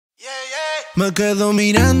Me quedo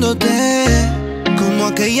mirándote, como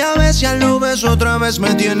aquella vez ya lo ves, otra vez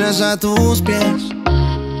me tienes a tus pies.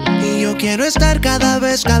 Y yo quiero estar cada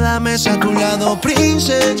vez, cada mes a tu lado,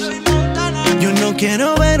 princess. Yo no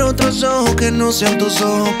quiero ver otros ojos que no sean tus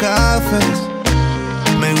ojos cafés.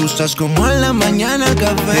 Me gustas como en la mañana,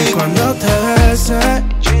 café. Y cuando te besé,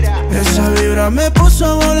 esa vibra me puso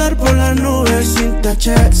a volar por las nubes sin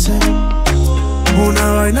THC.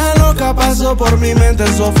 Una vaina loca pasó por mi mente,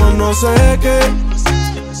 eso fue no sé qué.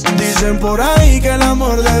 Dicen por ahí que el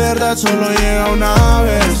amor de verdad solo llega una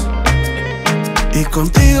vez. Y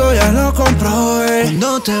contigo ya lo comprobé.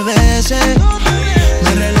 Cuando te besé,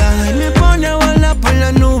 me relaja y me pone a volar por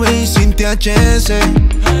las nubes y sin THC.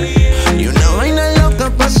 Y una vaina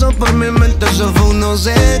loca pasó por mi mente, eso fue no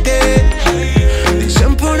sé qué.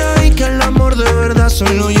 Dicen por ahí que el amor de verdad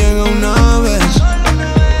solo llega una vez.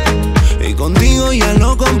 Y contigo ya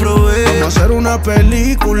lo comprobé. Vamos a hacer una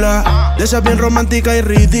película de esa bien romántica y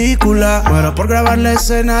ridícula. Muero por grabar la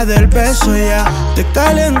escena del beso ya. Te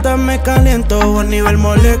calientas, me caliento a nivel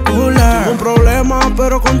molecular. Tengo un problema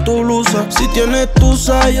pero con tu blusa. Si tienes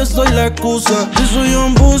tusa, yo soy la excusa. Yo soy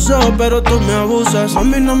un buzo, pero tú me abusas. A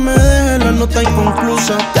mí no me dejes la nota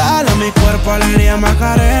inconclusa. Dale a mi cuerpo alegría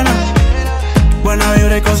Macarena. Buena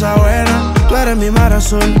vibra y cosa buena. Tú eres mi mar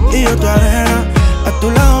azul y yo tu arena. A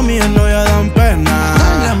tu lado mío no ya dan pena.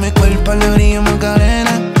 Dale a mi cuerpo alegría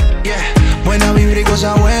Macarena, yeah. Buena vibra y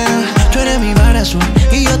cosa buena. Tú eres mi mar azul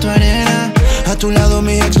y yo tu arena. A tu lado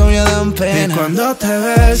mis ex no ya dan pena. Y cuando te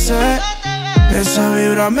besé, esa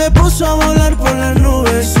vibra me puso a volar por las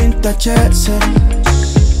nubes sin THC.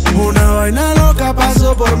 Una vaina loca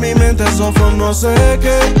pasó por mi mente, eso fue no sé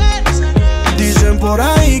qué. Dicen por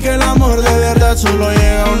ahí que el amor de verdad solo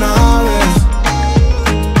llega una vez.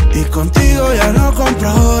 Y contigo ya lo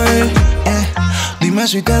comprobé. Dime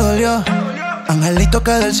si te dolió. Angelito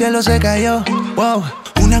que del cielo se cayó. Wow.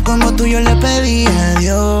 Una como tú yo le pedí a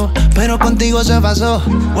Dios, pero contigo se pasó.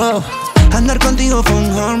 Wow. Andar contigo fue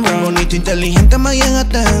un home run. Bonito, inteligente, me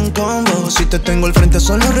llegaste en combo. Si te tengo al frente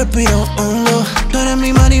solo respiro hondo. Tú eres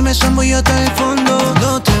mi mar y me zambullo hasta el fondo.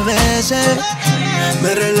 Cuando te besé,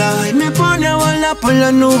 me relaja y me pone a volar por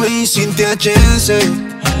las nubes y sin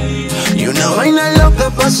THC. Y una vaina loca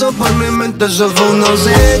pasó por mi mente, eso fue no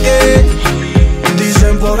sé qué.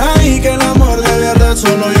 Dicen por ahí que el amor de verdad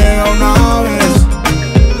solo